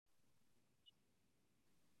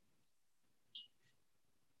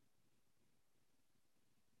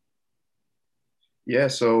Yeah,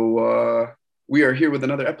 so we are here with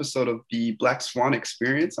another episode of the Black Swan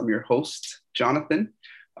Experience. I'm your host, Jonathan.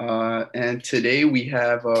 And today we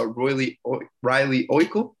have Riley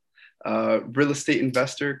Oickle, real estate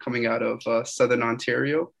investor coming out of Southern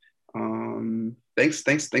Ontario.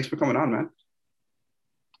 Thanks for coming on, man.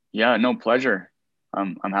 Yeah, no pleasure.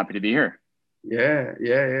 I'm happy to be here.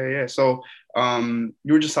 Yeah. So you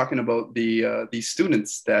were just talking about the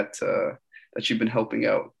students that you've been helping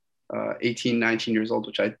out, 18, 19 years old,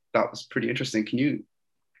 which I thought was pretty interesting. Can you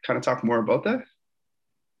kind of talk more about that?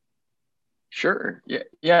 Sure.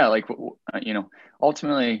 Yeah. Like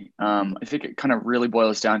ultimately, I think it kind of really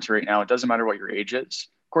boils down to right now. It doesn't matter what your age is.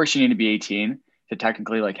 Of course, you need to be 18 to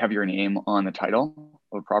technically like have your name on the title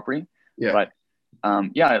of a property. Yeah. But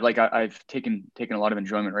yeah, like I've taken a lot of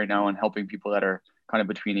enjoyment right now in helping people that are kind of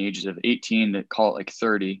between the ages of 18 to call it like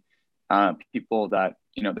 30. People that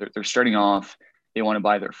they're starting off, they want to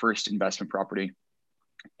buy their first investment property,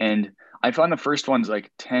 and I found the first one's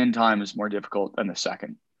like 10 times more difficult than the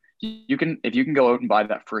second. You can, if you can go out and buy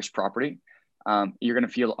that first property, you're going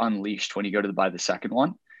to feel unleashed when you go to buy the second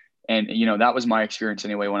one. And, that was my experience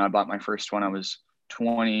anyway. When I bought my first one, I was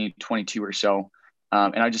 20, 22 or so.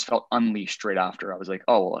 And I just felt unleashed right after. I was like,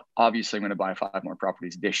 oh, well, obviously I'm going to buy 5 more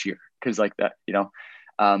properties this year. Cause like that.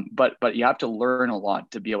 But you have to learn a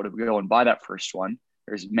lot to be able to go and buy that first one.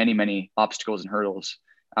 There's many, many obstacles and hurdles.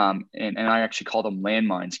 And I actually call them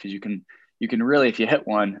landmines because you can really, if you hit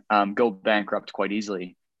one, go bankrupt quite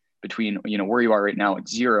easily between, where you are right now at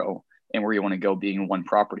zero and where you want to go being one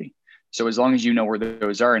property. So as long as you know where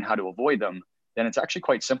those are and how to avoid them, then it's actually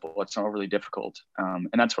quite simple. It's not really difficult. And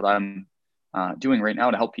that's what I'm doing right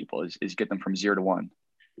now to help people is get them from 0 to 1.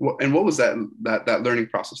 Well, and what was that learning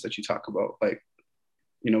process that you talk about? Like,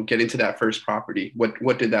 getting to that first property.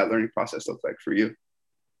 What did that learning process look like for you?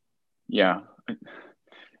 Yeah.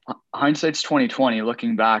 Hindsight's 2020.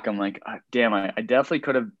 Looking back, I'm like, damn, I definitely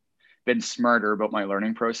could have been smarter about my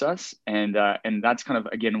learning process. And that's kind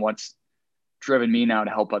of, again, what's driven me now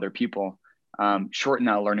to help other people shorten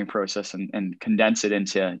that learning process and condense it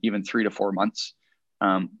into even 3 to 4 months.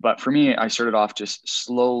 But for me, I started off just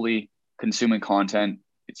slowly consuming content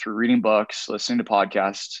through reading books, listening to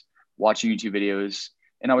podcasts, watching YouTube videos.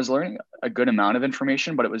 And I was learning a good amount of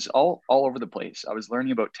information, but it was all over the place. I was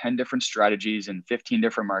learning about 10 different strategies in 15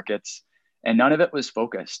 different markets, and none of it was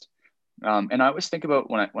focused. And I always think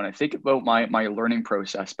about when I think about my learning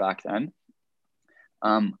process back then,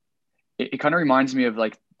 it kind of reminds me of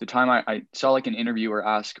like the time I saw like an interviewer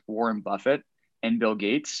ask Warren Buffett and Bill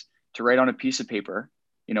Gates to write on a piece of paper,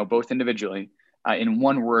 both individually, in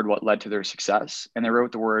one word, what led to their success. And they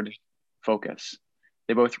wrote the word focus.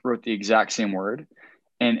 They both wrote the exact same word.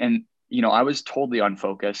 And I was totally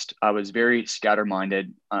unfocused. I was very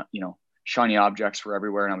scatter-minded. Shiny objects were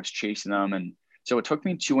everywhere and I was chasing them. And so it took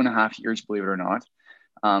me 2.5 years, believe it or not,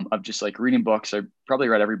 of just like reading books. I probably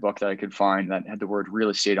read every book that I could find that had the word real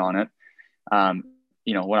estate on it.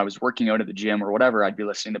 When I was working out at the gym or whatever, I'd be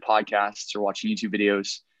listening to podcasts or watching YouTube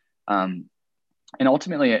videos. And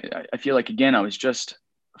ultimately, I feel like, again, I was just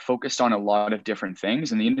focused on a lot of different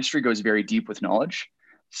things, and the industry goes very deep with knowledge.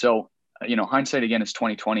 So, hindsight again is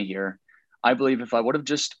 2020 here. I believe if I would have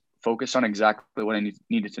just focused on exactly what I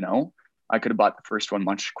needed to know, I could have bought the first one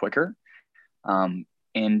much quicker, and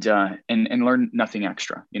learn nothing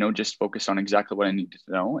extra. Just focus on exactly what I needed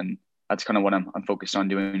to know, and that's kind of what I'm focused on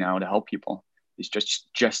doing now to help people. Is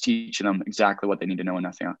just teaching them exactly what they need to know and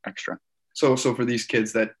nothing extra. So for these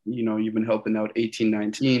kids that, you've been helping out 18,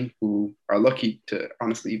 19, who are lucky to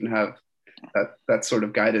honestly even have that sort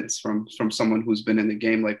of guidance from someone who's been in the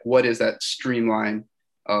game, like what is that streamline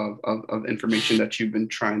of information that you've been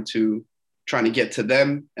trying to get to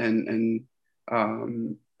them and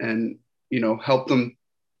help them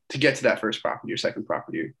to get to that first property or second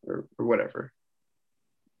property or whatever?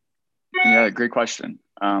 Yeah, great question.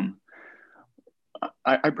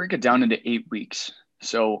 I break it down into 8 weeks.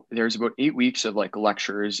 So there's about 8 weeks of like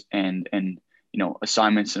lectures and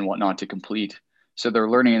assignments and whatnot to complete. So they're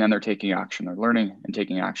learning and then they're taking action. They're learning and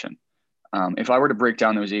taking action. If I were to break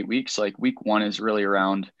down those 8 weeks, like week 1 is really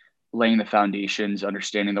around laying the foundations,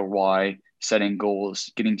 understanding the why, setting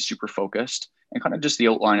goals, getting super focused, and kind of just the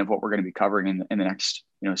outline of what we're going to be covering in the next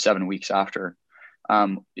 7 weeks after.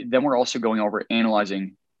 Then we're also going over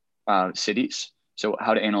analyzing cities. So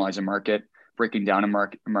how to analyze a market, breaking down a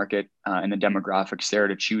market and the demographics there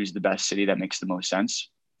to choose the best city that makes the most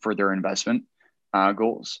sense for their investment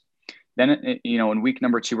goals. Then, in week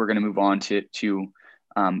number 2, we're going to move on to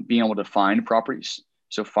being able to find properties.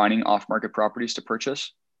 So finding off-market properties to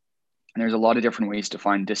purchase. And there's a lot of different ways to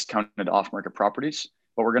find discounted off-market properties,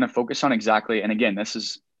 but we're going to focus on exactly, and again, this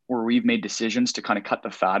is where we've made decisions to kind of cut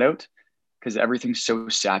the fat out because everything's so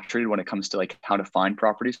saturated when it comes to like how to find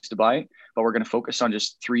properties to buy. But we're going to focus on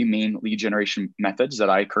just three main lead generation methods that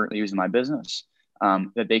I currently use in my business,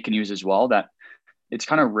 that they can use as well. That it's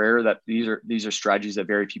kind of rare that these are strategies that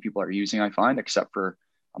very few people are using, I find, except for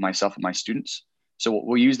myself and my students. So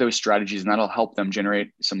we'll use those strategies, and that'll help them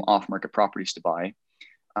generate some off-market properties to buy.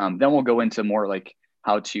 Then we'll go into more like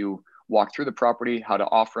how to walk through the property, how to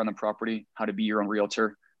offer on the property, how to be your own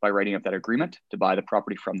realtor by writing up that agreement to buy the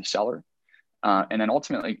property from the seller. And then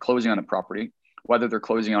ultimately closing on the property, whether they're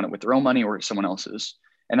closing on it with their own money or someone else's.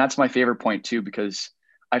 And that's my favorite point too, because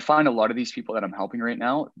I find a lot of these people that I'm helping right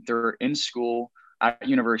now, they're in school, at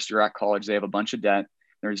university or at college, they have a bunch of debt.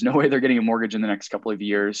 There's no way they're getting a mortgage in the next couple of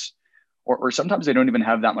years. Or sometimes they don't even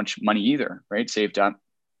have that much money either, right? Saved up.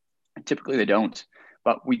 Typically they don't.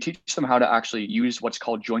 But we teach them how to actually use what's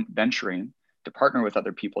called joint venturing to partner with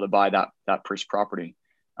other people to buy that first property.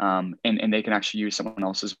 And they can actually use someone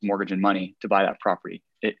else's mortgage and money to buy that property.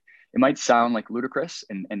 It might sound like ludicrous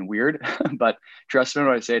and weird, but trust me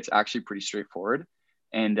when I say it's actually pretty straightforward.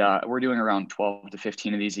 And we're doing around 12 to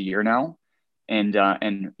 15 of these a year now. And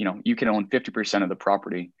you know, you can own 50% of the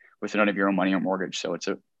property with none of your own money or mortgage. So it's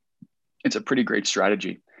a pretty great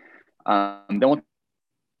strategy. Then we'll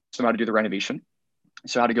teach them how to do the renovation.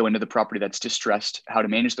 So how to go into the property that's distressed, how to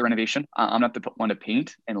manage the renovation. I'm not the one to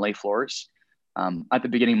paint and lay floors. At the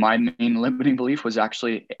beginning, my main limiting belief was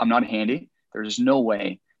actually, I'm not handy. There's no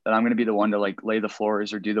way that I'm going to be the one to like lay the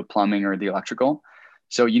floors or do the plumbing or the electrical.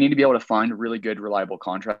 So you need to be able to find really good, reliable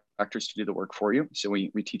contractors to do the work for you. So we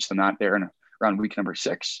teach them that there in around week number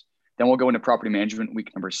 6. Then we'll go into property management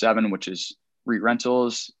week number 7, which is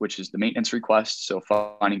rentals, which is the maintenance requests. So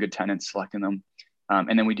finding good tenants, selecting them.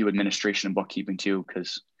 And then we do administration and bookkeeping too,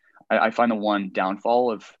 because I find the one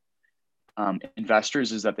downfall of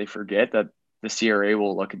investors is that they forget that the CRA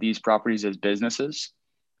will look at these properties as businesses.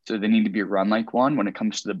 So they need to be run like one when it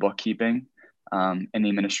comes to the bookkeeping and the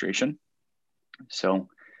administration. So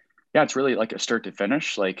yeah, it's really like a start to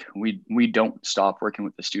finish. Like we don't stop working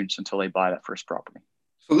with the students until they buy that first property.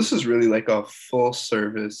 So this is really like a full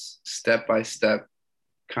service, step-by-step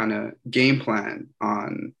kind of game plan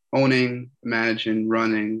on owning, managing,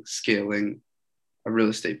 running, scaling a real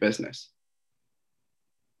estate business.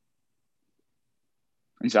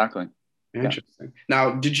 Exactly. Interesting. Yeah.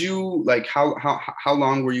 Now, did you like how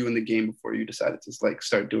long were you in the game before you decided to like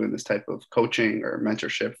start doing this type of coaching or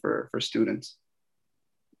mentorship for students?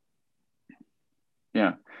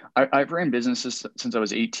 Yeah, I've ran businesses since I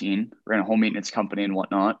was 18, ran a home maintenance company and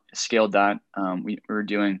whatnot, scaled that. We were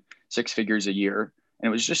doing 6 figures a year, and it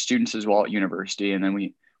was just students as well at university. And then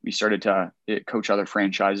we started to coach other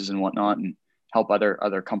franchises and whatnot and help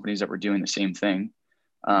other companies that were doing the same thing.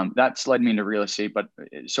 That's led me into real estate, but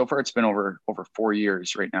so far it's been over 4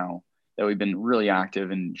 years right now that we've been really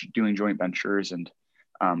active in doing joint ventures and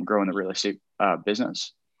growing the real estate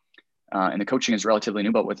business. And the coaching is relatively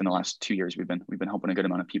new, but within the last 2 years, we've been helping a good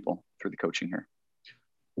amount of people through the coaching here.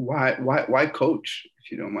 Why coach,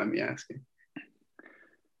 if you don't mind me asking?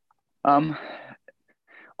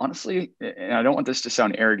 Honestly, and I don't want this to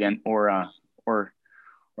sound arrogant or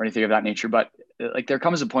anything of that nature, but like there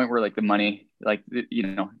comes a point where like the money, like you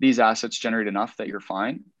know, these assets generate enough that you're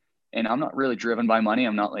fine. And I'm not really driven by money.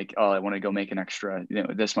 I'm not like, oh, I want to go make an extra, you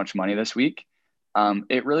know, this much money this week.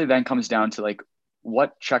 It really then comes down to like,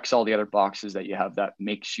 what checks all the other boxes that you have that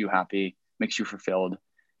makes you happy, makes you fulfilled.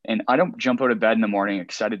 And I don't jump out of bed in the morning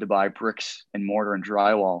excited to buy bricks and mortar and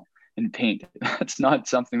drywall and paint. That's not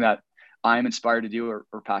something that I'm inspired to do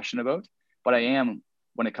or passionate about, but I am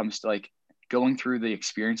when it comes to like going through the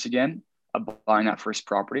experience again of buying that first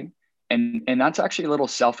property. And that's actually a little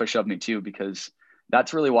selfish of me too, because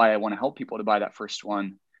that's really why I want to help people to buy that first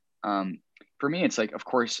one. For me, it's like, of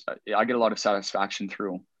course, I get a lot of satisfaction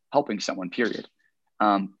through helping someone, period.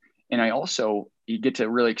 And I also you get to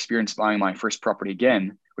really experience buying my first property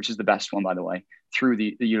again, which is the best one, by the way, through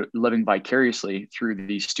the living vicariously through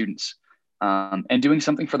these students and doing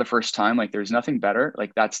something for the first time. Like there's nothing better.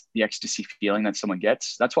 Like that's the ecstasy feeling that someone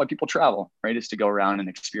gets. That's why people travel, right? Is to go around and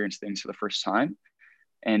experience things for the first time.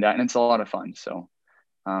 And it's a lot of fun. So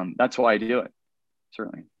that's why I do it.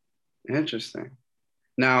 Certainly. Interesting.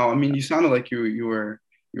 Now, I mean, you sounded like you were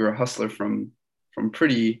a hustler from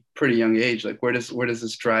pretty young age. Like where does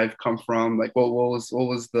this drive come from? Like what was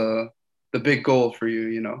the big goal for you,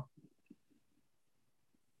 you know?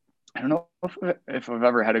 I don't know if I've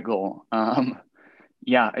ever had a goal.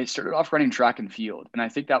 Yeah, I started off running track and field, and I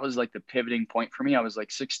think that was like the pivoting point for me. I was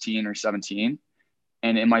like 16 or 17,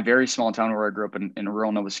 and in my very small town where I grew up in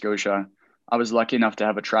rural Nova Scotia, I was lucky enough to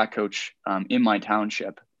have a track coach in my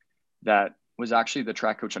township that was actually the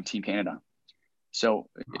track coach on Team Canada. So,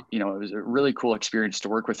 you know, it was a really cool experience to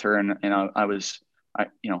work with her. And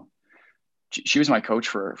you know, she was my coach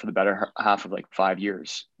for the better half of like 5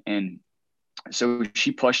 years. And so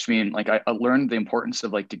she pushed me, and like I learned the importance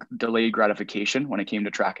of like delayed gratification when it came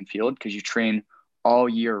to track and field, because you train all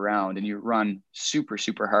year round and you run super,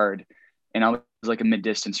 super hard. And I was like a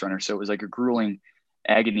mid-distance runner. So it was like a grueling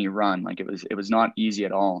agony run. Like it was not easy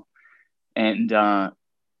at all. And,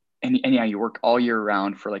 and yeah, you work all year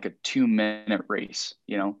round for like a 2-minute race,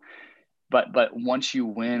 you know, but once you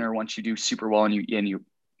win, or once you do super well and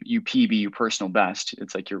you PB your personal best,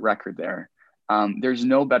 it's like your record there. There's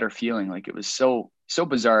no better feeling. Like it was so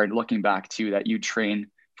bizarre looking back to that. You train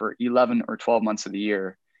for 11 or 12 months of the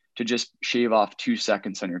year to just shave off 2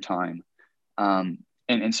 seconds on your time.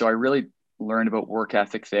 And so I really learned about work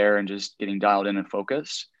ethic there and just getting dialed in and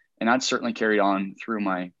focused. And that certainly carried on through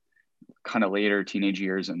my kind of later teenage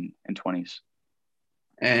years and 20s.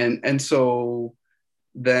 And so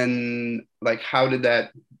then, like, how did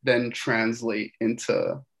that then translate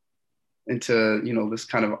into you know, this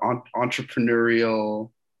kind of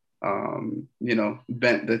entrepreneurial you know,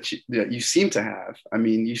 bent that you seem to have? I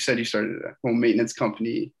mean, you said you started a home maintenance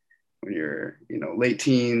company when you're, you know, late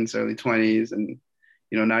teens, early 20s, and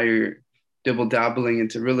you know, now you're dibble dabbling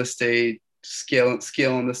into real estate,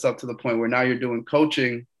 scaling this up to the point where now you're doing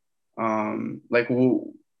coaching. Like,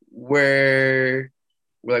 where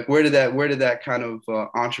where did that kind of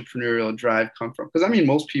entrepreneurial drive come from? Because I mean,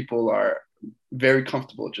 most people are very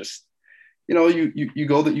comfortable just, you know, you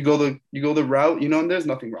go the route, you know, and there's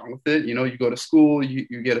nothing wrong with it. You know, you go to school,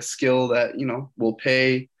 you get a skill that, you know, will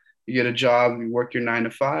pay, you get a job, you work your 9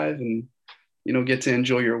 to 5, and, you know, get to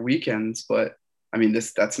enjoy your weekends. But I mean,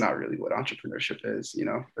 that's not really what entrepreneurship is, you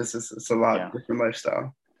know. It's a lot Yeah. different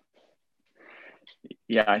lifestyle.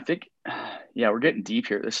 Yeah. I think, yeah, we're getting deep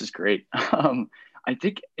here. This is great. I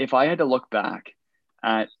think if I had to look back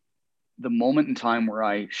at the moment in time where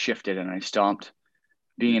I shifted and I stopped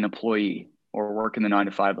being an employee or working the 9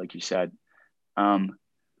 to 5, like you said, um,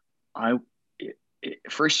 I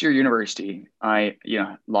first year university, you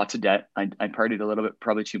know, lots of debt. I partied a little bit,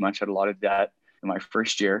 probably too much. Had a lot of debt in my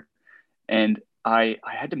first year, and I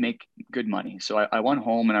had to make good money. So I went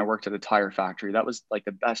home and I worked at a tire factory. That was like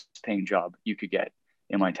the best paying job you could get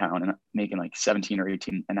in my town, and making like 17 or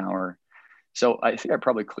 18 an hour. So I think I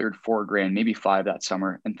probably cleared 4 grand, maybe 5 that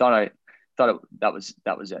summer, and that was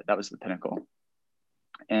it. That was the pinnacle.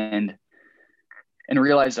 And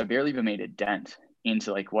realized I barely even made a dent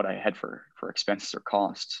into like what I had for expenses or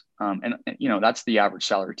costs. And you know, that's the average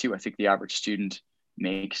salary too. I think the average student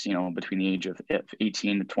makes, you know, between the age of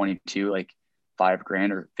 18 to 22, like 5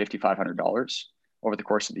 grand or $5,500 over the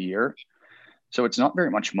course of the year. So it's not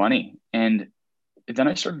very much money. And then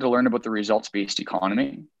I started to learn about the results-based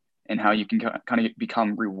economy and how you can kind of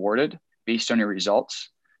become rewarded based on your results,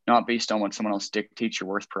 not based on what someone else dictates your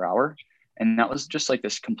worth per hour. And that was just like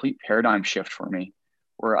this complete paradigm shift for me,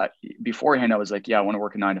 where beforehand I was like, yeah, I want to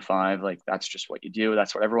work a 9 to 5. Like, that's just what you do.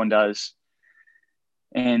 That's what everyone does.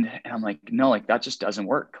 And I'm like, no, like that just doesn't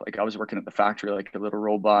work. Like I was working at the factory, like a little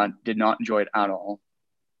robot, did not enjoy it at all.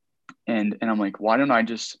 And I'm like, why don't I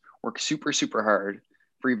just work super, super hard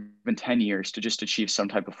for even 10 years to just achieve some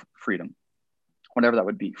type of freedom, whatever that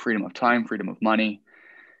would be, freedom of time, freedom of money.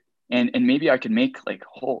 And maybe I could make like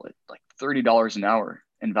 $30 an hour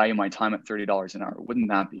and value my time at $30 an hour. Wouldn't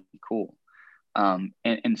that be cool?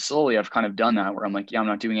 And slowly I've kind of done that, where I'm like, yeah, I'm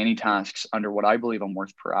not doing any tasks under what I believe I'm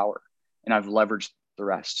worth per hour. And I've leveraged the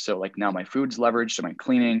rest. So like now my food's leveraged to my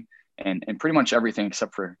cleaning and pretty much everything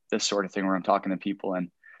except for this sort of thing where I'm talking to people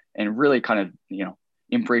and really kind of, you know,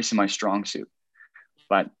 embracing my strong suit.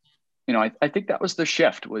 But, you know, I think that was the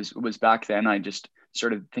shift was back then. I just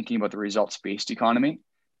started thinking about the results-based economy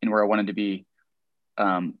and where I wanted to be,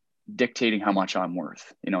 dictating how much I'm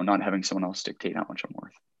worth, you know, not having someone else dictate how much I'm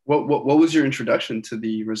worth. What was your introduction to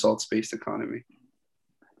the results-based economy?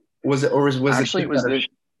 Was it, or was Actually, it it was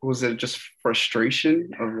was it just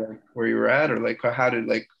frustration of like where you were at, or like how did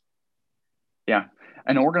like? Yeah,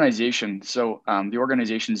 an organization. So the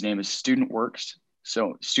organization's name is Student Works.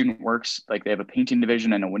 So Student Works, like they have a painting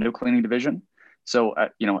division and a window cleaning division. So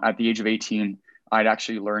you know, at the age of 18, I'd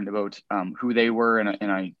actually learned about who they were,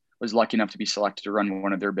 and I was lucky enough to be selected to run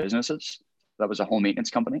one of their businesses. That was a home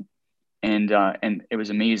maintenance company, and it was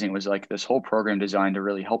amazing. It was like this whole program designed to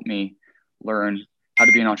really help me learn how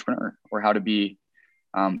to be an entrepreneur, or how to be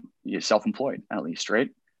self-employed at least, right?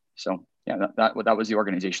 So yeah, that was the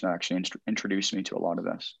organization that actually introduced me to a lot of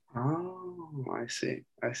this. Oh, I see.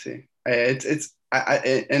 I see. It's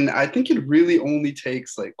and I think it really only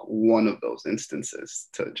takes like one of those instances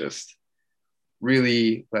to just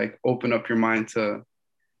really like open up your mind to,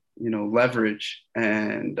 leverage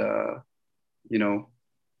and, you know,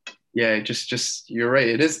 yeah, just you're right.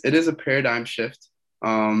 It is a paradigm shift.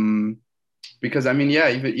 Um, because I mean, yeah,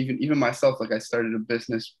 even myself, like I started a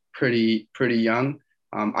business pretty young.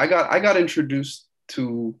 I got introduced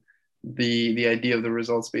to the idea of the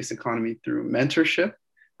results-based economy through mentorship,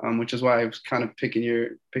 which is why I was kind of picking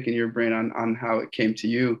your brain on how it came to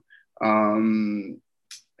you. And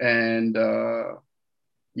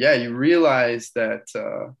yeah, you realize that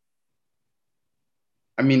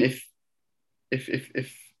I mean, if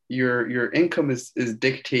your income is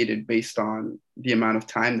dictated based on the amount of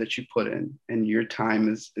time that you put in, and your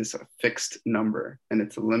time is a fixed number, and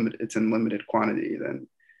it's in limited quantity, then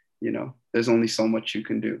there's only so much you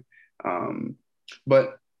can do.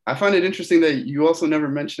 But I find it interesting that you also never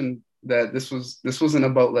mentioned that this wasn't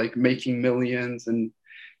about like making millions and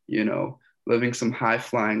living some high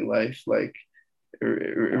flying life. Like it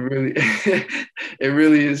really it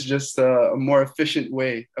really is just a more efficient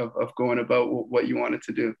way of going about what you wanted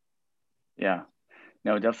to do. Yeah.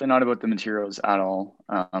 No, definitely not about the materials at all.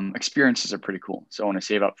 Experiences are pretty cool. So I want to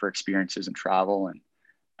save up for experiences and travel.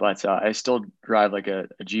 But I still drive like a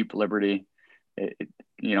Jeep Liberty.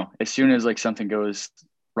 As soon as like something goes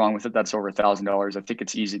wrong with it, that's over $1,000. I think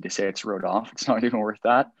it's easy to say it's wrote off. It's not even worth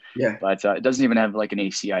that. Yeah. But it doesn't even have like an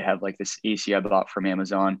AC. I have like this AC I bought from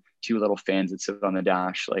Amazon, two little fans that sit on the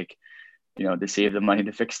dash. Like, to save the money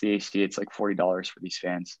to fix the AC, it's like $40 for these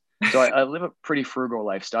fans. So I live a pretty frugal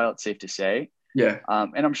lifestyle. It's safe to say. Yeah.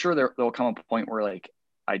 And I'm sure there'll come a point where like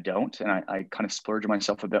I don't, and I kind of splurge on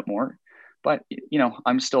myself a bit more. But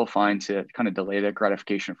I'm still fine to kind of delay that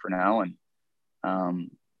gratification for now and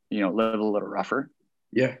live a little rougher.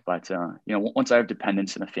 Yeah. But once I have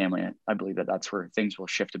dependents in a family, I believe that that's where things will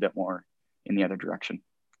shift a bit more in the other direction.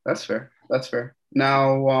 That's fair. That's fair.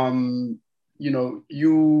 Now,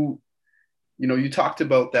 you talked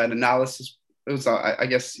about that analysis. It was, I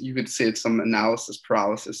guess you could say it's some analysis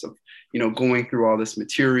paralysis of, going through all this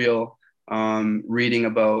material, reading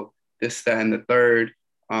about this, that, and the third,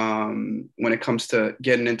 when it comes to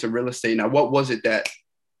getting into real estate. Now, what was it that,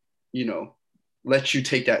 let you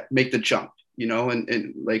make the jump,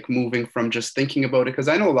 and like moving from just thinking about it? Because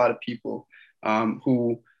I know a lot of people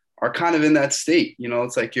who are kind of in that state.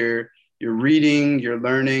 It's like you're reading, you're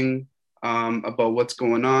learning about what's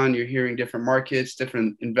going on. You're hearing different markets,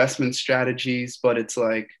 different investment strategies, but it's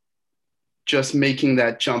like just making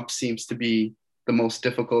that jump seems to be the most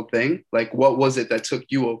difficult thing. Like, what was it that took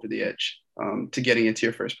you over the edge to getting into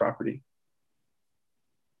your first property?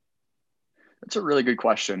 That's a really good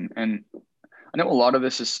question. And I know a lot of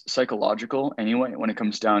this is psychological anyway, when it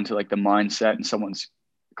comes down to like the mindset and someone's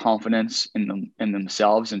confidence in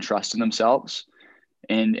themselves and trust in themselves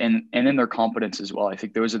and in their competence as well. I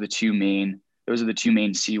think those are the two main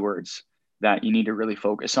C words that you need to really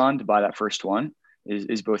focus on to buy that first one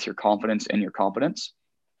is both your confidence and your competence.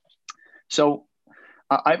 So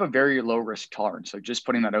I have a very low risk tolerance. So just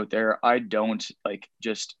putting that out there, I don't like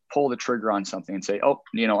just pull the trigger on something and say, oh,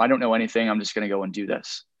 I don't know anything. I'm just going to go and do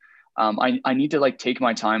this. I need to like take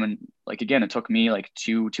my time, and like, again, it took me like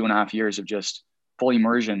 2.5 years of just full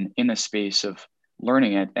immersion in the space of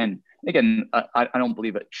learning it. And again, I don't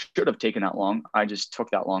believe it should have taken that long. I just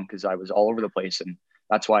took that long because I was all over the place. And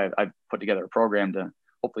that's why I've put together a program to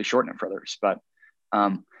hopefully shorten it for others. But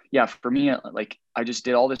yeah, for me, like I just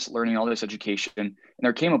did all this learning, all this education. And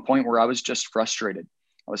there came a point where I was just frustrated.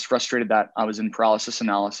 I was frustrated that I was in paralysis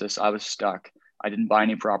analysis. I was stuck. I didn't buy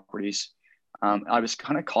any properties. I was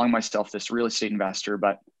kind of calling myself this real estate investor,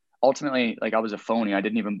 but ultimately, like I was a phony. I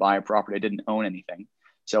didn't even buy a property. I didn't own anything.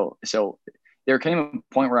 So there came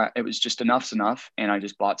a point where it was just enough's enough, and I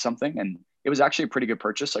just bought something, and it was actually a pretty good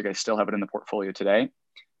purchase. Like I still have it in the portfolio today.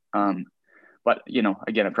 But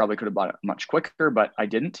again, I probably could have bought it much quicker, but I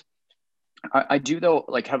didn't. I do though,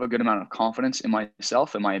 like have a good amount of confidence in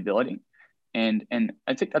myself and my ability, and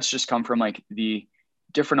I think that's just come from like the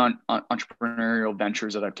different entrepreneurial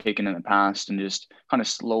ventures that I've taken in the past, and just kind of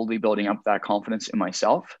slowly building up that confidence in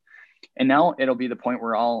myself. And now it'll be the point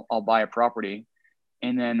where I'll buy a property,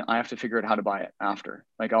 and then I have to figure out how to buy it after.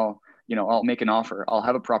 Like I'll make an offer, I'll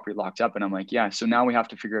have a property locked up, and I'm like, yeah, so now we have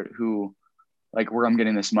to figure out where I'm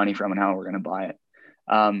getting this money from and how we're going to buy it.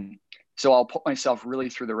 So I'll put myself really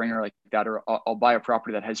through the ringer like that, or I'll buy a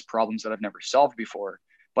property that has problems that I've never solved before,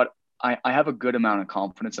 but I have a good amount of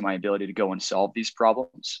confidence in my ability to go and solve these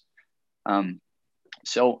problems.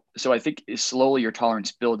 So I think slowly your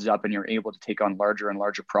tolerance builds up and you're able to take on larger and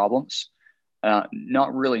larger problems,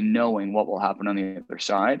 not really knowing what will happen on the other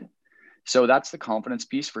side. So that's the confidence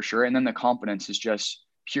piece for sure. And then the competence is just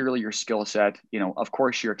purely your skill set, of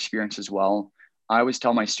course, your experience as well. I always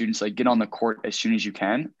tell my students, like, get on the court as soon as you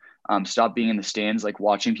can. Stop being in the stands, like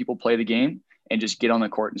watching people play the game, and just get on the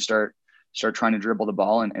court and start trying to dribble the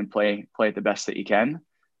ball and play it the best that you can.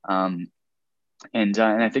 And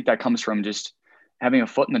I think that comes from just having a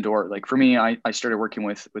foot in the door. Like for me, I started working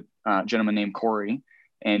with a gentleman named Corey,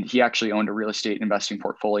 and he actually owned a real estate investing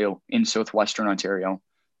portfolio in Southwestern Ontario.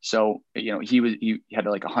 So, he had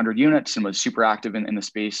like 100 units and was super active in the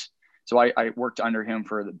space. So I worked under him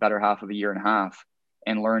for the better half of a year and a half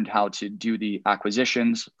and learned how to do the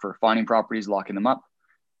acquisitions for finding properties, locking them up,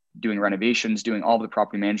 doing renovations, doing all the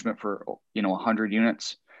property management for, 100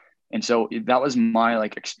 units. And so that was my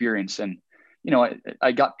like experience. And,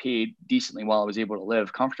 I got paid decently while I was able to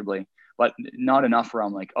live comfortably, but not enough where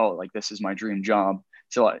I'm like, oh, like this is my dream job.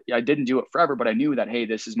 So I didn't do it forever, but I knew that, hey,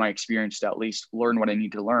 this is my experience to at least learn what I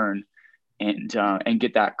need to learn and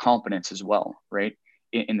get that confidence as well, right,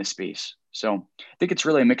 in the space. So I think it's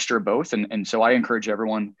really a mixture of both. And so I encourage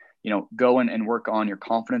everyone, go and work on your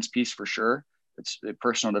confidence piece for sure. It's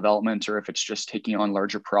personal development, or if it's just taking on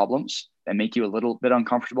larger problems that make you a little bit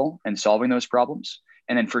uncomfortable and solving those problems.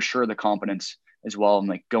 And then for sure the confidence as well, and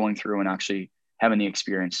like going through and actually having the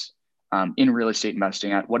experience in real estate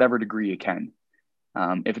investing at whatever degree you can.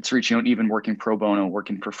 If it's reaching out, even working pro bono,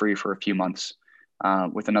 working for free for a few months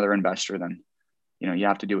with another investor, then you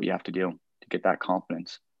have to do what you have to do to get that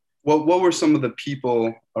confidence. What were some of the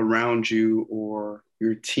people around you or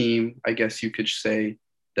your team, I guess you could say,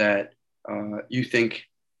 that you think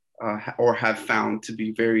or have found to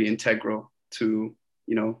be very integral to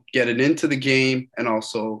getting into the game and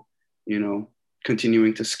also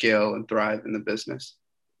continuing to scale and thrive in the business?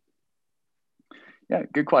 Yeah,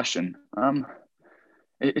 good question.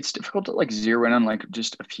 It's difficult to like zero in on like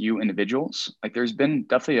just a few individuals. Like there's been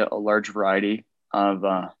definitely a large variety of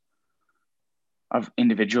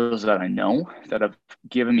individuals that I know that have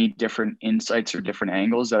given me different insights or different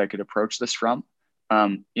angles that I could approach this from.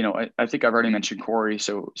 I think I've already mentioned Corey.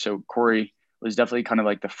 So Corey was definitely kind of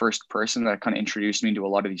like the first person that kind of introduced me to a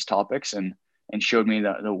lot of these topics and showed me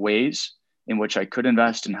the ways in which I could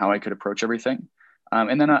invest and how I could approach everything.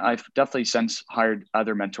 And then I've definitely since hired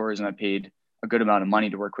other mentors, and I paid a good amount of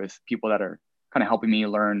money to work with people that are kind of helping me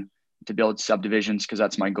learn to build subdivisions, because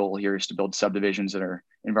that's my goal here, is to build subdivisions that are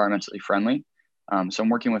environmentally friendly. So I'm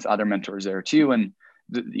working with other mentors there too, and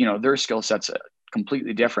their skill sets are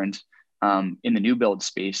completely different in the new build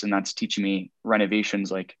space, and that's teaching me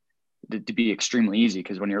renovations like to be extremely easy,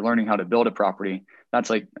 because when you're learning how to build a property, that's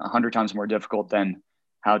like 100 times more difficult than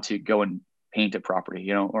how to go and paint a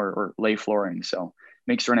property, or lay flooring. So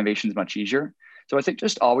it makes renovations much easier. So I think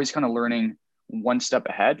just always kind of learning one step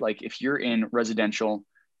ahead. Like if you're in residential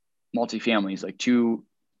multifamilies, like 2,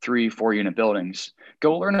 3, 4 unit buildings,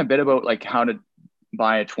 go learn a bit about like how to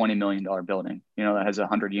buy a $20 million building, that has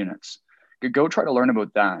 100 units. Go try to learn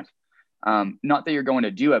about that. Not that you're going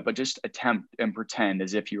to do it, but just attempt and pretend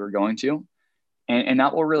as if you were going to. And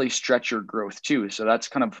that will really stretch your growth too. So that's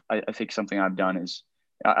kind of, I think something I've done is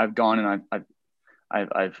I've gone and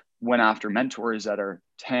I've went after mentors that are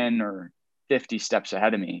 10 or 50 steps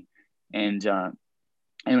ahead of me. And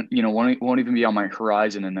won't even be on my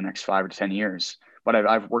horizon in the next 5 or 10 years, but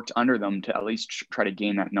I've worked under them to at least try to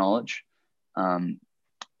gain that knowledge. And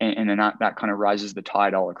then that kind of rises the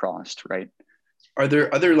tide all across, right? Are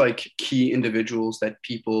there other like key individuals that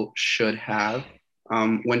people should have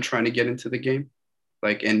when trying to get into the game?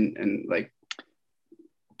 Like, and like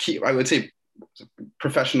key, I would say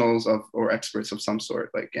professionals or experts of some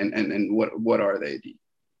sort, like, and what are they?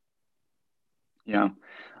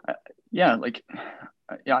 Yeah. Like,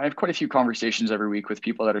 I have quite a few conversations every week with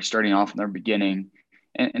people that are starting off in their beginning,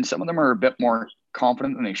 and some of them are a bit more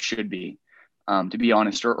confident than they should be, to be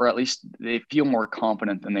honest, or at least they feel more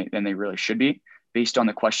confident than they really should be based on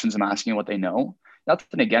the questions I'm asking, what they know.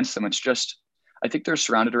 Nothing against them. It's just, I think they're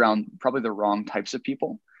surrounded around probably the wrong types of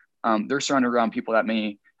people. They're surrounded around people that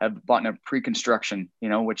may have bought in a pre-construction,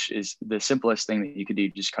 which is the simplest thing that you could do.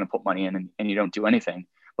 You just kind of put money in and you don't do anything.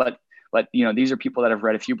 But these are people that have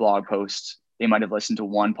read a few blog posts. They might have listened to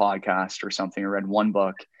one podcast or something, or read one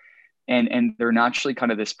book, and they're naturally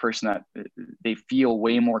kind of this person that they feel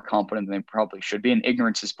way more confident than they probably should be. And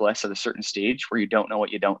ignorance is bliss at a certain stage where you don't know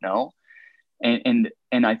what you don't know. And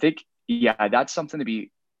I think, that's something to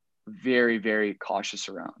be very, very cautious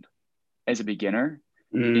around as a beginner,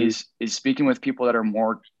 is speaking with people that are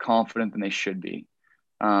more confident than they should be.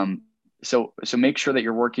 So make sure that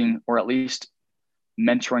you're working, or at least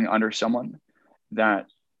mentoring under someone that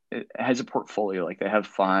has a portfolio, like they have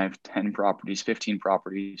 5, 10 properties, 15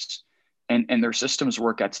 properties, and their systems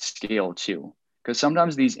work at scale too. Because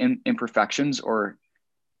sometimes these imperfections, or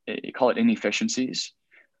you call it inefficiencies,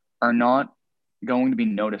 are not going to be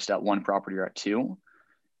noticed at one property or at two,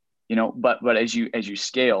 but as you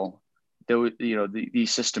scale, though,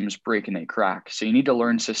 these systems break and they crack. So you need to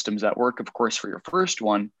learn systems that work, of course, for your first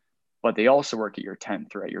one, but they also work at your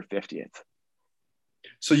 10th or at your 50th.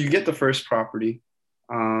 So you get the first property,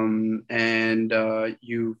 and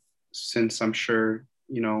you've since, I'm sure,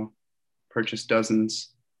 purchased dozens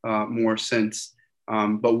more since.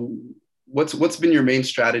 But what's been your main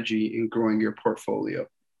strategy in growing your portfolio?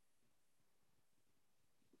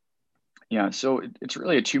 Yeah, so it's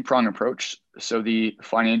really a two-prong approach. So the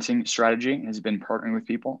financing strategy has been partnering with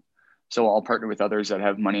people. So I'll partner with others that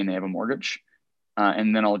have money and they have a mortgage,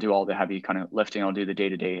 and then I'll do all the heavy kind of lifting. I'll do the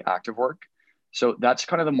day-to-day active work. So that's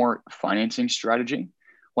kind of the more financing strategy.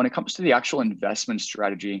 When it comes to the actual investment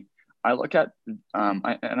strategy, I look at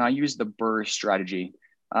I use the BRRRR strategy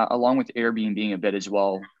along with Airbnb a bit as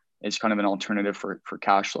well as kind of an alternative for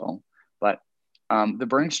cash flow. But the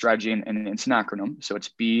BRRRR strategy, and it's an acronym, so it's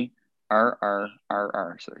BRRRR.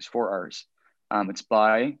 So there's four R's. It's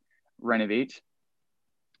buy, renovate,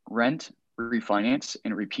 rent, refinance,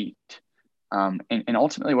 and repeat. And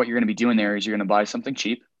ultimately, what you're going to be doing there is you're going to buy something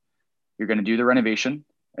cheap. You're going to do the renovation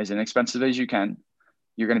as inexpensive as you can.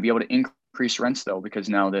 You're going to be able to increase rents, though, because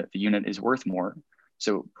now the unit is worth more.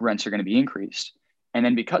 So rents are going to be increased. And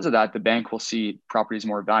then because of that, the bank will see properties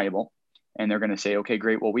more valuable. And they're going to say, okay,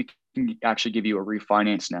 great. Well, we can actually give you a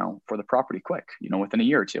refinance now for the property quick, within a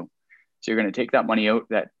year or two. So you're going to take that money out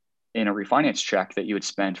that in a refinance check that you had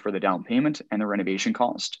spent for the down payment and the renovation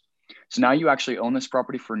cost. So now you actually own this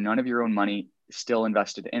property for none of your own money still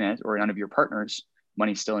invested in it, or none of your partner's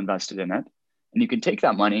money still invested in it. And you can take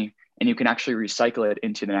that money and you can actually recycle it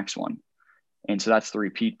into the next one. And so that's the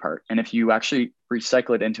repeat part. And if you actually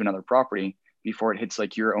recycle it into another property before it hits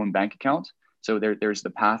like your own bank account, so there's the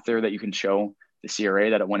path there that you can show the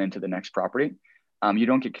CRA that it went into the next property. You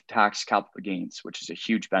don't get tax capital gains, which is a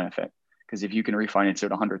huge benefit. Because if you can refinance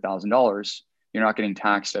it $100,000, you're not getting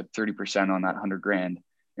taxed at 30% on that 100 grand.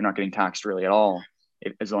 You're not getting taxed really at all,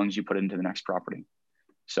 as long as you put it into the next property.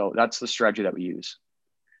 So that's the strategy that we use.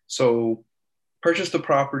 So purchase the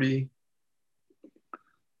property,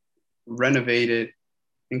 renovate it,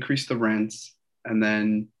 increase the rents, and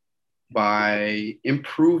then by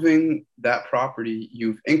improving that property,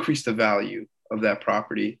 you've increased the value of that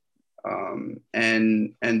property.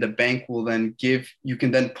 And the bank will then you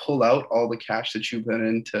can then pull out all the cash that you put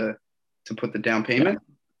in to put the down payment.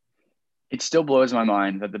 Yeah. It still blows my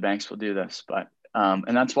mind that the banks will do this, but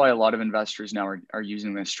and that's why a lot of investors now are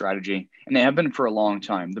using this strategy, and they have been for a long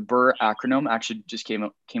time. The BRRRR acronym actually just came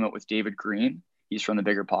out with David Green. He's from the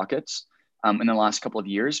Bigger Pockets in the last couple of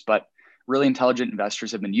years, but really intelligent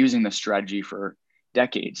investors have been using this strategy for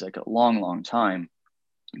decades, like a long, long time,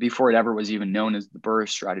 before it ever was even known as the BRRRR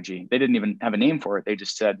strategy. They didn't even have a name for it. They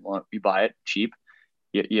just said, well, you buy it cheap,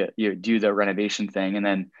 you do the renovation thing, and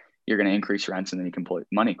then you're going to increase rents, and then you can pull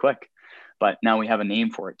money quick. But now we have a name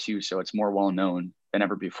for it too, so it's more well known than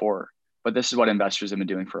ever before. But this is what investors have been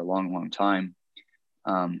doing for a long, long time.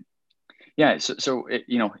 So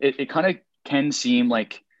it kind of can seem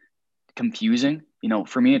like confusing.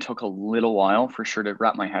 For me, it took a little while for sure to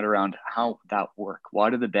wrap my head around how that work. Why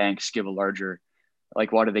do the banks give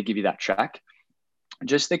why do they give you that check?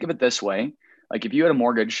 Just think of it this way. Like if you had a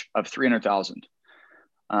mortgage of 300,000,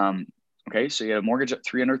 okay, so you had a mortgage at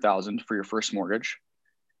 300,000 for your first mortgage,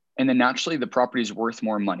 and then naturally the property is worth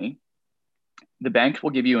more money. The bank will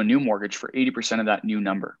give you a new mortgage for 80% of that new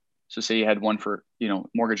number. So say you had one for,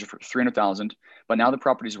 mortgage for 300,000, but now the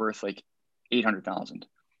property is worth like 800,000,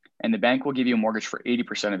 and the bank will give you a mortgage for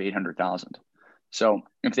 80% of 800,000. So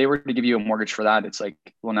if they were to give you a mortgage for that, it's like,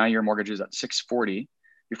 well, now your mortgage is at 640.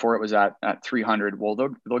 Before it was at 300. Well,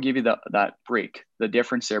 they'll give you that break, the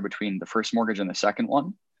difference there between the first mortgage and the second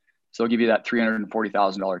one. So they'll give you that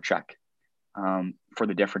 $340,000 check for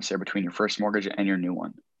the difference there between your first mortgage and your new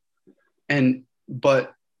one.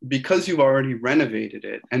 But because you've already renovated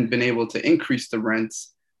it and been able to increase the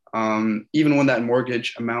rents, even when that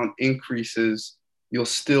mortgage amount increases, you'll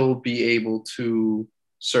still be able to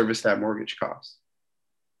service that mortgage cost.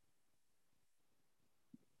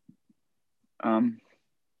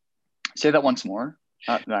 Say that once more.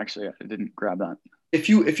 Actually, I didn't grab that. If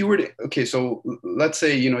you were to, okay, so let's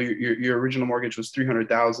say your original mortgage was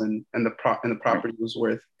 300,000 and the property was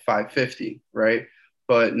worth 550, right?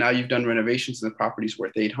 But now you've done renovations and the property's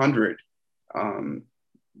worth 800.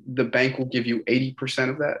 The bank will give you 80%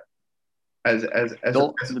 of that.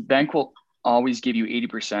 The bank will always give you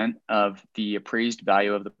 80% of the appraised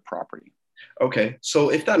value of the property. Okay, so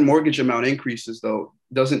if that mortgage amount increases, though,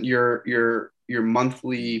 doesn't your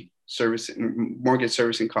monthly mortgage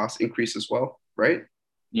servicing costs increase as well, right?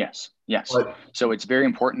 Yes. But So it's very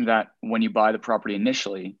important that when you buy the property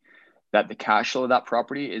initially, that the cash flow of that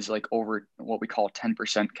property is like over what we call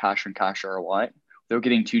 10% cash on cash ROI. Without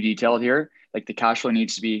getting too detailed here, like the cash flow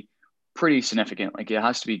needs to be pretty significant. Like it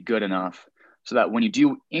has to be good enough so that when you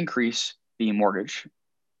do increase the mortgage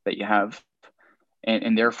that you have,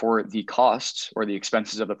 and therefore the costs or the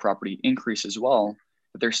expenses of the property increase as well,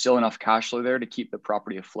 but there's still enough cash flow there to keep the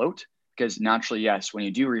property afloat. Because naturally, yes, when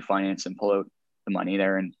you do refinance and pull out the money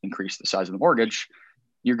there and increase the size of the mortgage,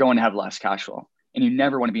 you're going to have less cash flow. And you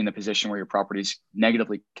never want to be in the position where your property is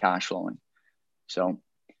negatively cash flowing. So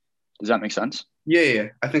does that make sense? yeah,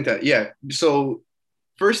 I think that, yeah. So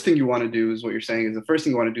first thing you want to do is what you're saying is the first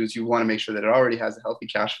thing you want to do is you want to make sure that it already has a healthy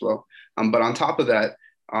cash flow. But on top of that,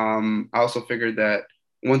 I also figured that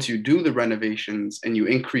once you do the renovations and you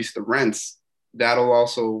increase the rents, that'll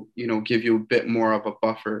also, give you a bit more of a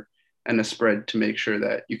buffer and a spread to make sure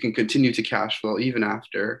that you can continue to cash flow even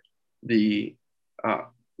after the uh,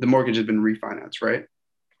 the mortgage has been refinanced, right?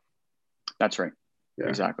 That's right. Yeah.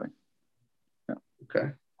 Exactly. Yeah.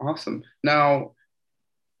 Okay. Awesome. Now,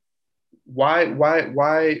 why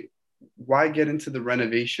get into the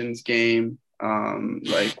renovations game?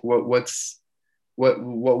 Like what was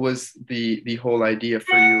the whole idea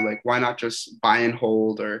for you? Like, why not just buy and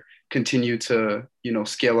hold or continue to,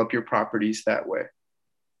 scale up your properties that way?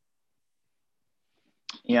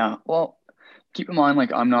 Yeah. Well, keep in mind,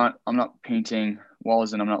 like I'm not painting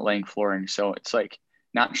walls and I'm not laying flooring. So it's like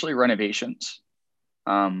naturally renovations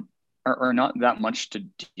are not that much to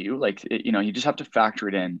do. Like, you just have to factor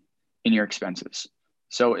it in your expenses.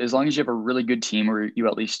 So as long as you have a really good team, or you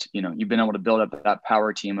at least, you've been able to build up that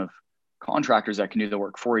power team of contractors that can do the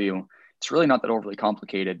work for you, it's really not that overly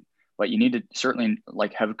complicated. But you need to certainly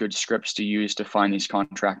like have good scripts to use to find these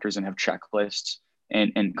contractors and have checklists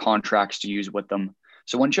and contracts to use with them.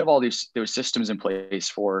 So once you have all those systems in place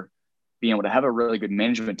for being able to have a really good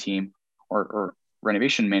management team or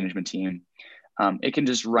renovation management team, it can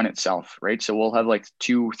just run itself, right? So we'll have like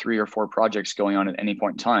 2, 3, or 4 projects going on at any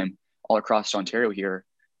point in time all across Ontario here.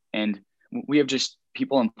 And we have just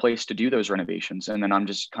people in place to do those renovations. And then I'm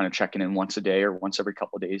just kind of checking in once a day or once every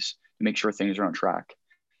couple of days to make sure things are on track.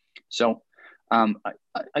 So I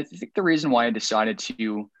think the reason why I decided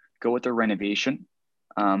to go with the renovation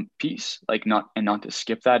piece, like not to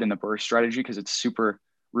skip that in the burst strategy, because it's super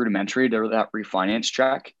rudimentary to that refinance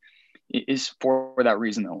check, is for that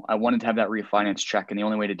reason though. I wanted to have that refinance check, and the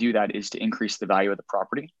only way to do that is to increase the value of the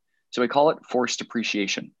property. So we call it forced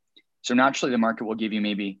appreciation. So naturally, the market will give you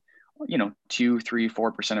maybe 2, 3,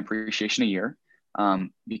 4% appreciation a year,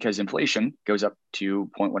 because inflation goes up to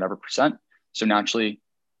point whatever percent. So naturally,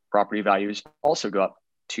 property values also go up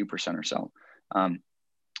 2% or so.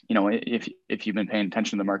 If you've been paying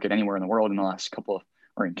attention to the market anywhere in the world in the last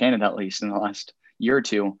or in Canada at least in the last year or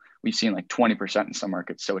two, we've seen like 20% in some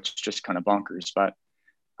markets. So it's just kind of bonkers. But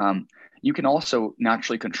you can also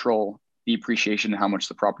naturally control the appreciation and how much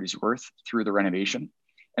the property is worth through the renovation.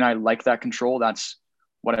 And I like that control. That's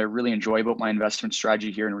what I really enjoy about my investment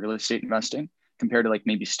strategy here in real estate investing compared to like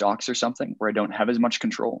maybe stocks or something where I don't have as much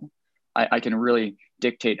control. I can really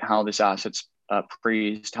dictate how this asset's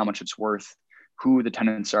appraised, how much it's worth, who the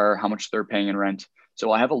tenants are, how much they're paying in rent.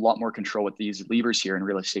 So I have a lot more control with these levers here in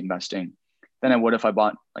real estate investing than I would if I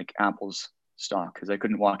bought like Apple's stock, because I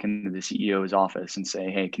couldn't walk into the CEO's office and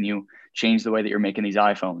say, hey, can you change the way that you're making these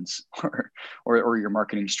iPhones or your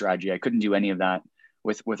marketing strategy? I couldn't do any of that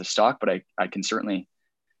with a stock, but I can certainly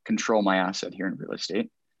control my asset here in real estate.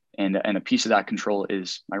 And a piece of that control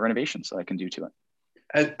is my renovations that I can do to it.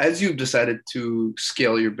 As you've decided to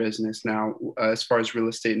scale your business now, as far as real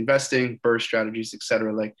estate investing, burst strategies, et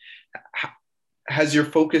cetera, like, has your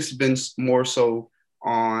focus been more so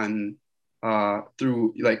on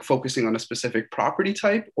through like focusing on a specific property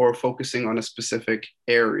type or focusing on a specific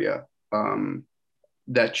area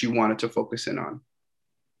that you wanted to focus in on?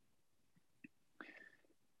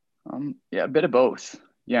 Yeah, a bit of both.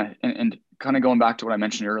 Yeah, and kind of going back to what I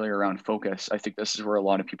mentioned earlier around focus, I think this is where a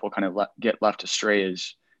lot of people kind of get left astray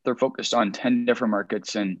is they're focused on 10 different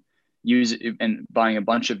markets and buying a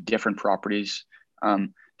bunch of different properties. I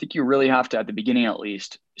think you really have to, at the beginning at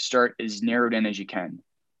least, start as narrowed in as you can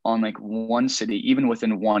on like one city, even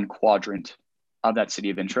within one quadrant of that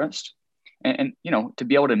city of interest. And to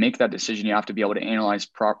be able to make that decision, you have to be able to analyze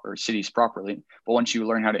proper cities properly. But once you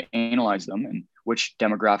learn how to analyze them and which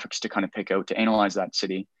demographics to kind of pick out to analyze that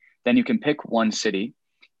city, then you can pick one city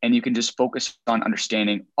and you can just focus on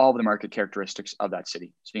understanding all of the market characteristics of that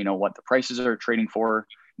city. So you know what the prices are trading for,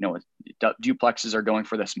 duplexes are going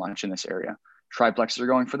for this much in this area, triplexes are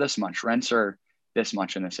going for this much, rents are this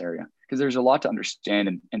much in this area. Because there's a lot to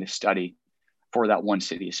understand and to study for that one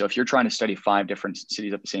city. So if you're trying to study 5 different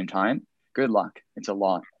cities at the same time, good luck. It's a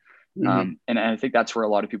lot. Mm-hmm. And I think that's where a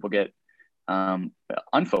lot of people get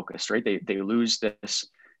unfocused, right? They lose this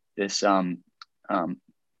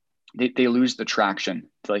they lose the traction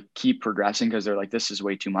to like keep progressing because they're like, this is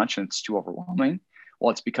way too much and it's too overwhelming.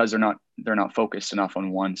 Well, it's because they're not focused enough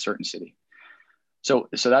on one certain city. So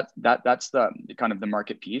that's the kind of the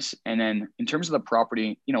market piece. And then in terms of the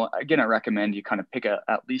property, again, I recommend you kind of pick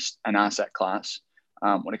at least an asset class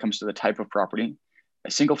when it comes to the type of property.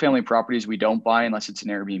 Single family properties we don't buy unless it's an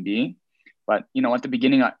Airbnb. But at the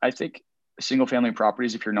beginning, I think single family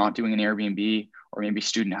properties, if you're not doing an Airbnb or maybe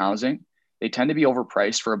student housing, they tend to be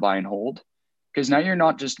overpriced for a buy and hold because now you're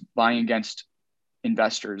not just buying against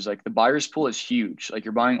investors. Like the buyer's pool is huge. Like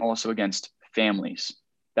you're buying also against families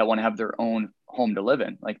that want to have their own home to live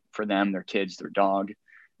in, like for them, their kids, their dog.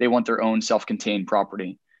 They want their own self-contained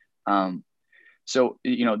property. So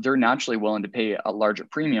they're naturally willing to pay a larger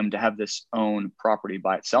premium to have this own property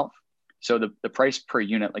by itself. So the price per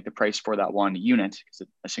unit, like the price for that one unit, because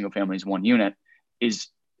a single family is one unit, is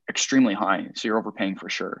extremely high. So you're overpaying for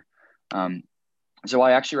sure. So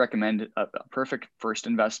I actually recommend a perfect first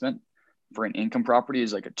investment for an income property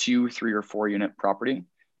is like a 2, 3, or 4 unit property.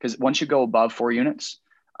 Because once you go above 4 units,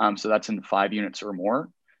 so that's in 5 units or more,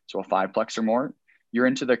 so a 5-plex or more, you're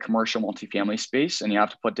into the commercial multifamily space and you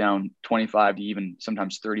have to put down 25 to even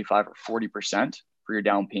sometimes 35 or 40% for your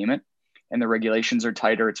down payment. And the regulations are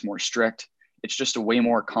tighter, it's more strict. It's just a way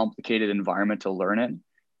more complicated environment to learn in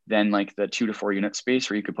than like the 2 to 4 unit space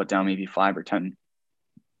where you could put down maybe 5 or 10%,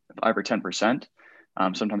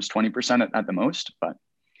 sometimes 20% at the most. But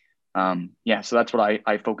so that's what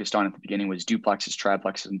I focused on at the beginning was duplexes,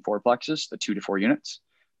 triplexes, and fourplexes, the 2 to 4 units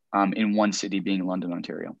in one city being London,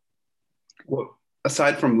 Ontario. Well,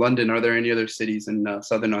 aside from London, are there any other cities in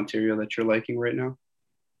Southern Ontario that you're liking right now?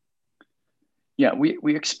 Yeah,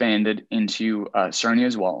 we expanded into Sarnia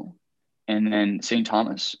as well, and then St.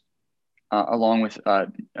 Thomas, along with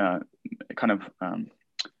kind of,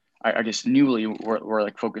 I guess newly we're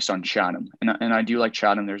like focused on Chatham, and I do like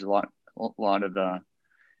Chatham. There's a lot of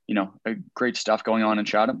great stuff going on in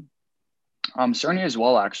Chatham. Sarnia as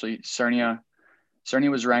well, actually. Sarnia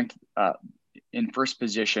was ranked in first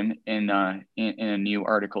position in a new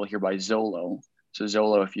article here by Zolo. So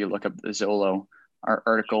Zolo, if you look up the Zolo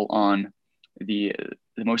article on the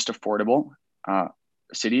most affordable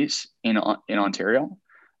cities in Ontario,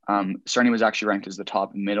 Sarnia was actually ranked as the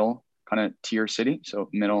top middle kind of tier city, so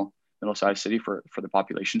middle sized city for the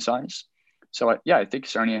population size. So I think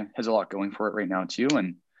Sarnia has a lot going for it right now too,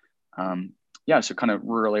 and so kind of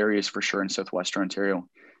rural areas for sure in southwestern Ontario,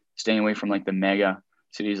 staying away from like the mega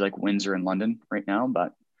cities like Windsor and London right now,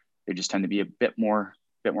 but they just tend to be a bit more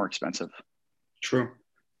expensive. True.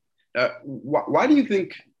 Why do you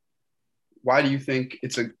think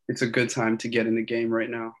it's a good time to get in the game right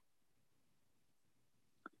now?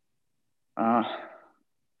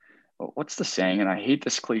 What's the saying? And I hate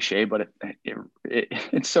this cliche, but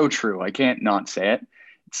it's so true. I can't not say it.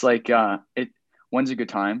 It's like when's a good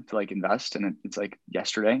time to like invest? And it's like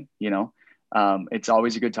yesterday, it's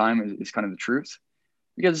always a good time is kind of the truth.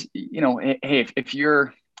 Because hey, if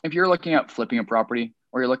you're looking at flipping a property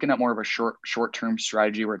or you're looking at more of a short-term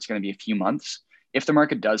strategy where it's going to be a few months, if the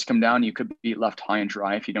market does come down, you could be left high and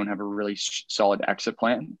dry if you don't have a really solid exit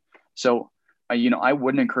plan. So I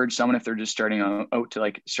wouldn't encourage someone if they're just starting out to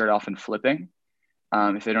like start off in flipping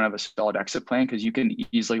if they don't have a solid exit plan, because you can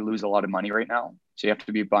easily lose a lot of money right now. So you have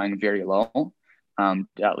to be buying very low to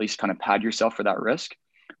at least kind of pad yourself for that risk.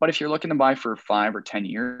 But if you're looking to buy for 5 or 10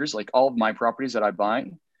 years, like all of my properties that I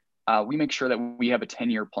buy, we make sure that we have a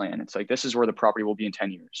 10-year plan. It's like, this is where the property will be in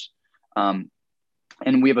 10 years. And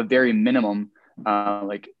we have a very minimum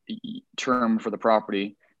term for the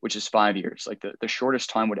property, which is 5 years. Like the shortest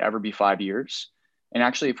time would ever be 5 years. And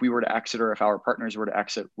actually, if we were to exit or if our partners were to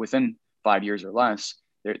exit within 5 years or less,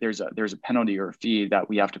 there's a penalty or a fee that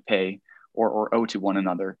we have to pay or owe to one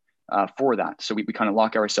another for that. So we kind of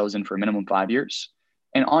lock ourselves in for a minimum 5 years.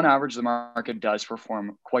 And on average, the market does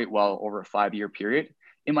perform quite well over a 5-year period.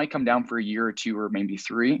 It might come down for a year or 2 or maybe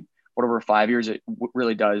 3, but over 5 years, it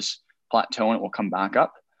really does plateau and it will come back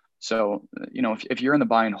up. So, if you're in the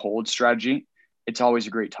buy and hold strategy, it's always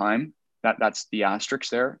a great time. That's the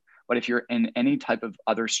asterisk there. But if you're in any type of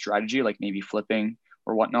other strategy, like maybe flipping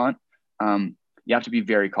or whatnot, you have to be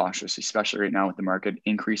very cautious, especially right now with the market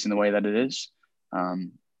increasing the way that it is.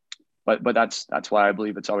 But that's why I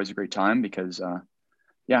believe it's always a great time because,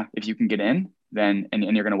 if you can get in, then and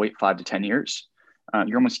you're going to wait 5 to 10 years,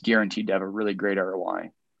 you're almost guaranteed to have a really great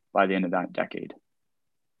ROI by the end of that decade.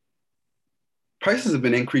 Prices have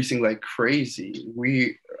been increasing like crazy.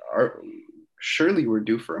 surely we're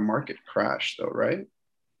due for a market crash, though, right?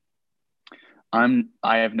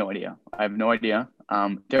 I have no idea. I have no idea.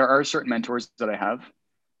 There are certain mentors that I have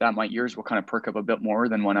that my ears will kind of perk up a bit more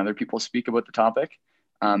than when other people speak about the topic,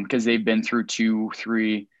 because they've been through 2,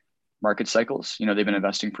 3 market cycles. You know, they've been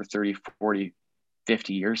investing for 30, 40,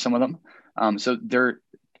 50 years, some of them. So they're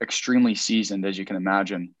extremely seasoned, as you can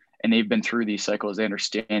imagine. And they've been through these cycles. They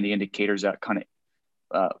understand the indicators that kind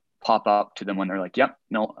of pop up to them when they're like, yep,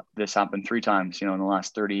 no, this happened 3 times, in the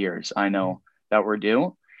last 30 years. I know that we're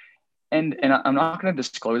due. And I'm not going to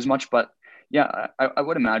disclose much, but yeah, I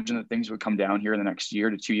would imagine that things would come down here in the next year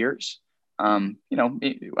to 2 years. I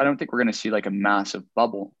don't think we're going to see like a massive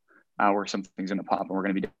bubble where something's going to pop and we're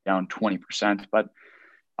going to be down 20%, but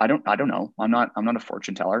I don't know. I'm not a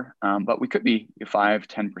fortune teller, but we could be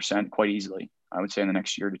 5-10% quite easily, I would say, in the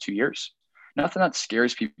next year to 2 years. Nothing that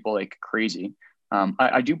scares people like crazy.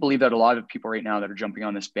 I do believe that a lot of people right now that are jumping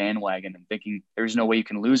on this bandwagon and thinking there's no way you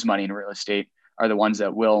can lose money in real estate are the ones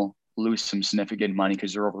that will lose some significant money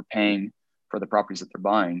because they're overpaying for the properties that they're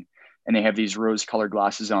buying. And they have these rose-colored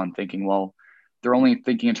glasses on thinking, well, they're only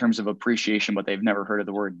thinking in terms of appreciation, but they've never heard of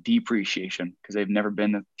the word depreciation because they've never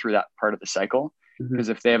been through that part of the cycle. Because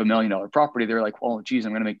if they have $1 million property, they're like, well, geez,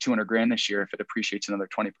 I'm going to make 200 grand this year if it appreciates another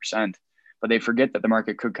 20%. But they forget that the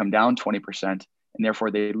market could come down 20% and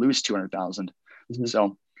therefore they lose 200,000.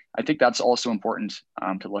 So I think that's also important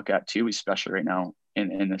to look at too, especially right now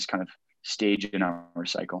in this kind of stage in our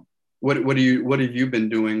cycle. What have you been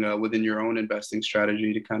doing within your own investing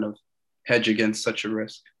strategy to kind of hedge against such a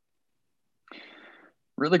risk?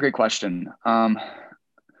 Really great question.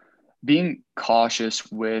 Being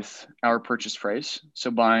cautious with our purchase price, so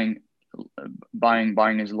buying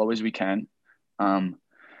as low as we can.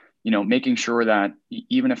 Making sure that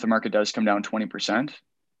even if the market does come down 20%,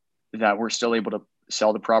 that we're still able to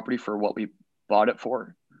sell the property for what we bought it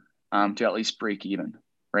for, to at least break even,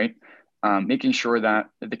 right? Making sure that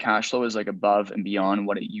the cash flow is like above and beyond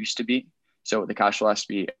what it used to be. So the cash flow has to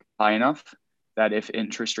be high enough that if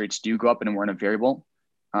interest rates do go up and we're in a variable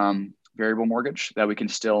mortgage, that we can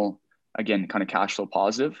still, again, kind of cash flow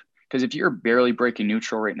positive. Because if you're barely breaking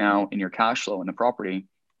neutral right now in your cash flow in the property,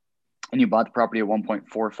 and you bought the property at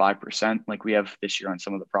 1.45%, like we have this year on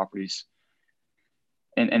some of the properties,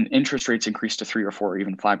 and interest rates increase to 3 or 4 or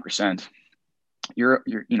even 5%, you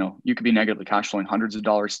could be negatively cash flowing hundreds of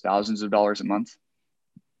dollars, thousands of dollars a month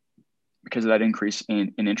because of that increase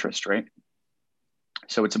in interest, right?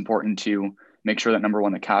 So it's important to make sure that number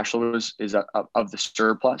one, the cash flow is of the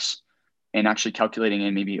surplus, and actually calculating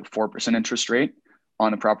in maybe a 4% interest rate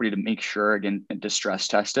on the property to make sure, again, to stress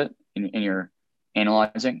test it in your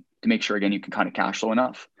analyzing to make sure, again, you can kind of cash flow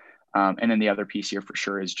enough. And then the other piece here for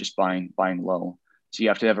sure is just buying low. So you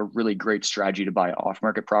have to have a really great strategy to buy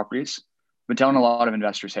off-market properties. I've been telling a lot of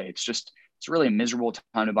investors, hey, it's really a miserable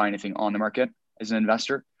time to buy anything on the market as an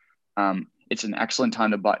investor. It's an excellent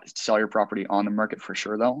time to sell your property on the market for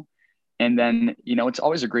sure, though. And then, it's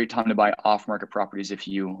always a great time to buy off-market properties if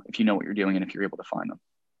you know what you're doing and if you're able to find them.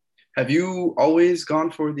 Have you always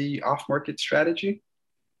gone for the off-market strategy?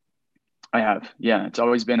 I have. Yeah, it's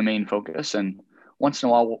always been a main focus. And once in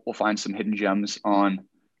a while, we'll find some hidden gems on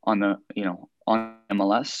the, on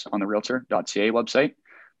MLS, on the realtor.ca website.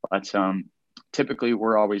 But typically,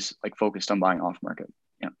 we're always like focused on buying off-market.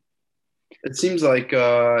 Yeah. It seems like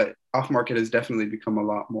off-market has definitely become a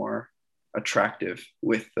lot more attractive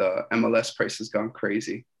with MLS prices gone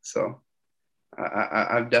crazy. So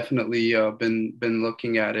I've definitely been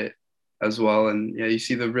looking at it as well. And yeah, you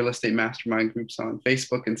see the real estate mastermind groups on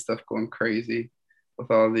Facebook and stuff going crazy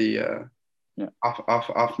with all the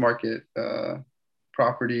off market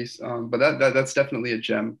properties. But that's definitely a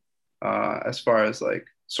gem as far as like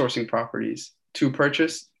sourcing properties to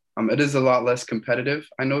purchase. It is a lot less competitive,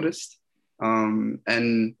 I noticed.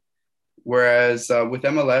 And whereas with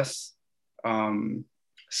MLS,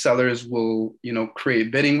 sellers will,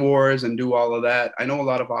 create bidding wars and do all of that. I know a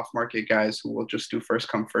lot of off-market guys who will just do first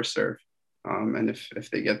come, first serve. And if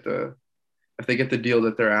they get the deal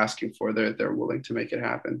that they're asking for, they're willing to make it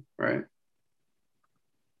happen, right?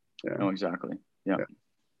 Yeah. No, exactly. Yeah.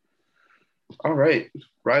 All right,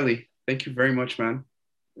 Riley, thank you very much, man.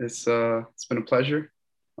 It's been a pleasure.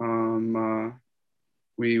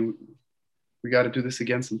 We got to do this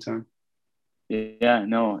again sometime. Yeah,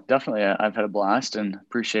 no, definitely. I've had a blast and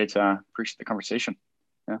appreciate the conversation.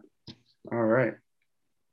 Yeah. All right.